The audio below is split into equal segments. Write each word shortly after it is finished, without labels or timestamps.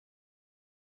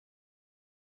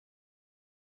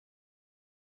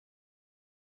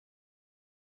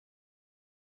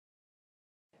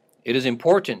It is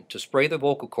important to spray the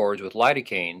vocal cords with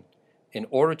lidocaine in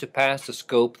order to pass the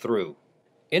scope through.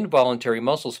 Involuntary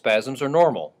muscle spasms are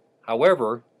normal.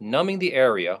 However, numbing the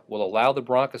area will allow the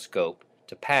bronchoscope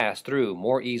to pass through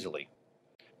more easily.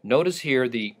 Notice here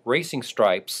the racing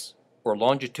stripes or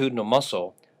longitudinal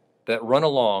muscle that run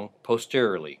along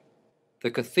posteriorly.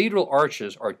 The cathedral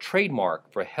arches are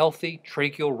trademark for healthy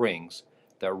tracheal rings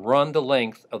that run the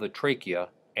length of the trachea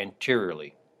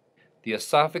anteriorly. The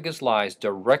esophagus lies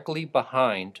directly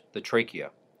behind the trachea.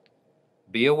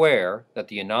 Be aware that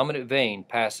the innominate vein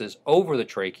passes over the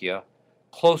trachea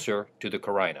closer to the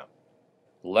carina.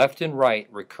 Left and right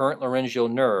recurrent laryngeal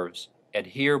nerves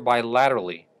adhere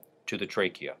bilaterally to the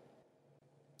trachea.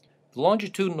 The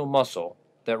longitudinal muscle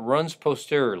that runs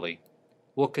posteriorly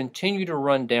will continue to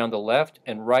run down the left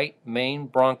and right main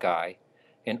bronchi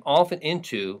and often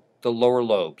into the lower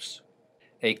lobes.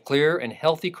 A clear and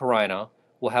healthy carina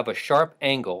will have a sharp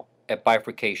angle at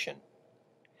bifurcation.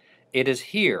 It is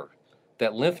here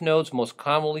that lymph nodes most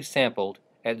commonly sampled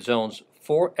at zones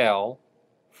 4L,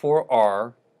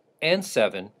 4R, and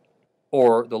 7,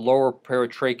 or the lower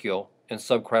paratracheal and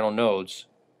subcarinal nodes,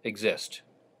 exist.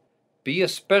 Be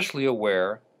especially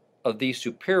aware of these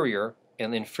superior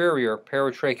and inferior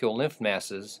paratracheal lymph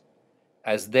masses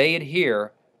as they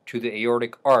adhere to the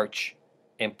aortic arch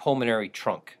and pulmonary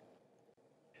trunk.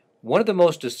 One of the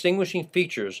most distinguishing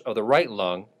features of the right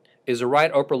lung is the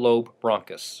right upper lobe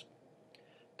bronchus.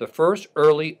 The first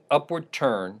early upward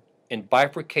turn and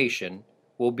bifurcation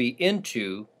will be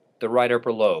into the right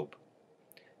upper lobe.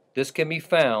 This can be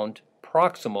found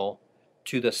proximal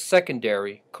to the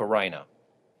secondary carina.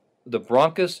 The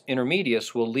bronchus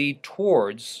intermedius will lead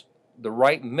towards the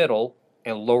right middle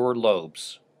and lower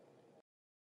lobes.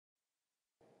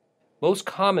 Most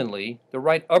commonly, the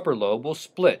right upper lobe will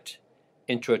split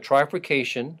into a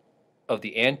trifurcation of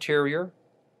the anterior,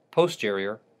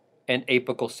 posterior, and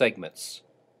apical segments.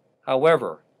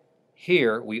 However,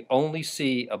 here we only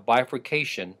see a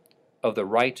bifurcation of the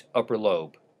right upper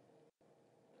lobe.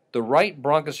 The right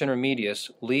bronchus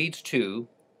intermedius leads to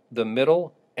the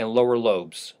middle and lower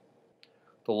lobes.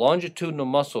 The longitudinal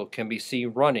muscle can be seen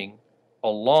running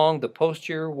along the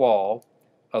posterior wall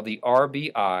of the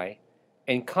RBI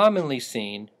and commonly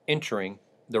seen entering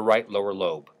the right lower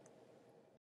lobe.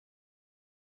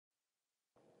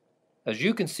 As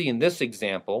you can see in this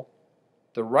example,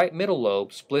 the right middle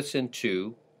lobe splits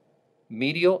into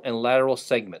medial and lateral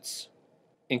segments.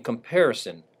 In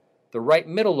comparison, the right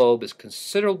middle lobe is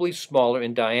considerably smaller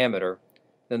in diameter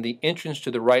than the entrance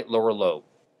to the right lower lobe.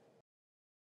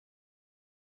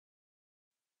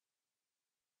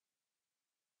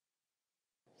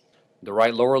 The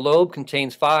right lower lobe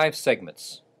contains 5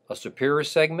 segments, a superior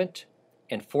segment,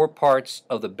 and 4 parts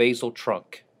of the basal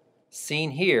trunk.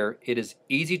 Seen here, it is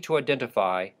easy to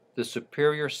identify the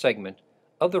superior segment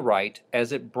of the right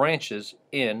as it branches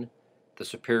in the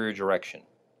superior direction.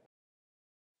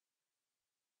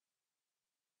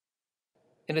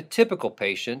 In a typical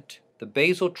patient, the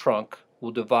basal trunk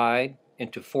will divide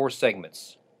into 4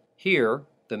 segments. Here,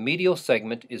 the medial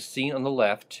segment is seen on the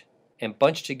left, and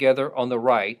bunched together on the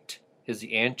right is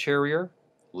the anterior,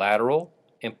 lateral,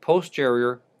 and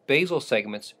posterior basal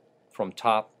segments from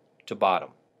top to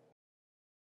bottom.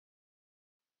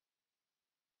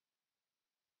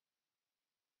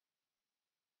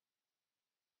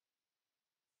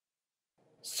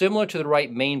 Similar to the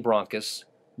right main bronchus,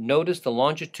 notice the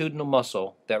longitudinal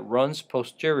muscle that runs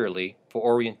posteriorly for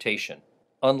orientation.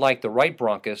 Unlike the right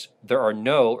bronchus, there are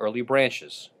no early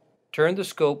branches. Turn the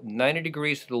scope 90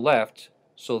 degrees to the left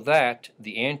so that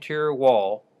the anterior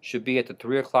wall should be at the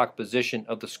 3 o'clock position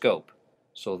of the scope.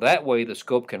 So that way the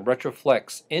scope can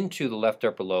retroflex into the left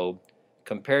upper lobe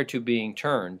compared to being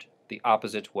turned the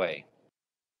opposite way.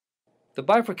 The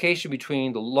bifurcation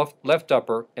between the left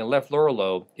upper and left lower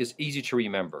lobe is easy to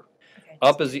remember. Okay.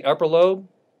 Up is the upper lobe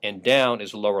and down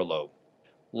is the lower lobe.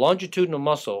 Longitudinal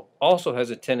muscle also has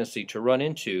a tendency to run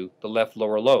into the left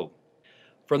lower lobe.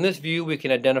 From this view, we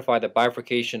can identify the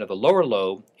bifurcation of the lower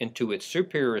lobe into its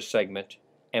superior segment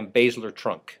and basilar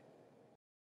trunk.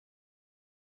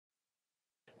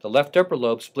 The left upper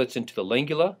lobe splits into the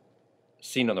lingula,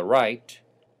 seen on the right,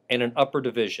 and an upper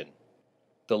division.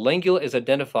 The lingula is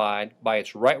identified by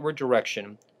its rightward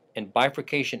direction and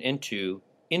bifurcation into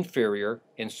inferior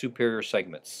and superior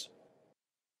segments.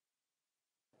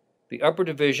 The upper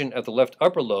division of the left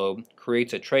upper lobe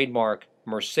creates a trademark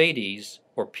Mercedes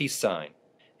or peace sign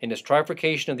and is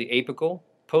trifurcation of the apical,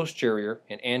 posterior,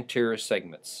 and anterior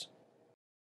segments.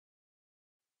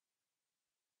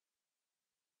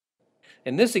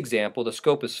 In this example, the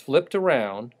scope is flipped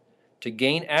around to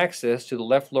gain access to the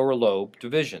left lower lobe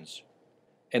divisions.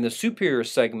 and the superior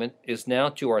segment is now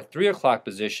to our 3 o'clock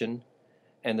position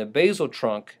and the basal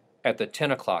trunk at the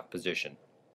 10 o'clock position.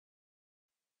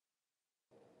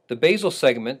 The basal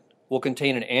segment will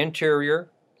contain an anterior,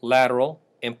 lateral,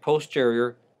 and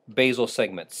posterior basal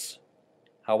segments.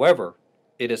 However,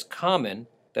 it is common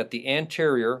that the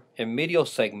anterior and medial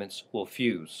segments will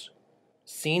fuse.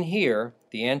 Seen here,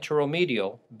 the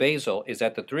anteromedial basal is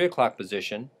at the 3 o'clock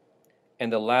position,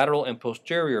 and the lateral and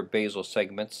posterior basal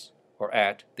segments are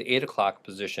at the 8 o'clock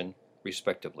position,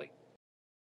 respectively.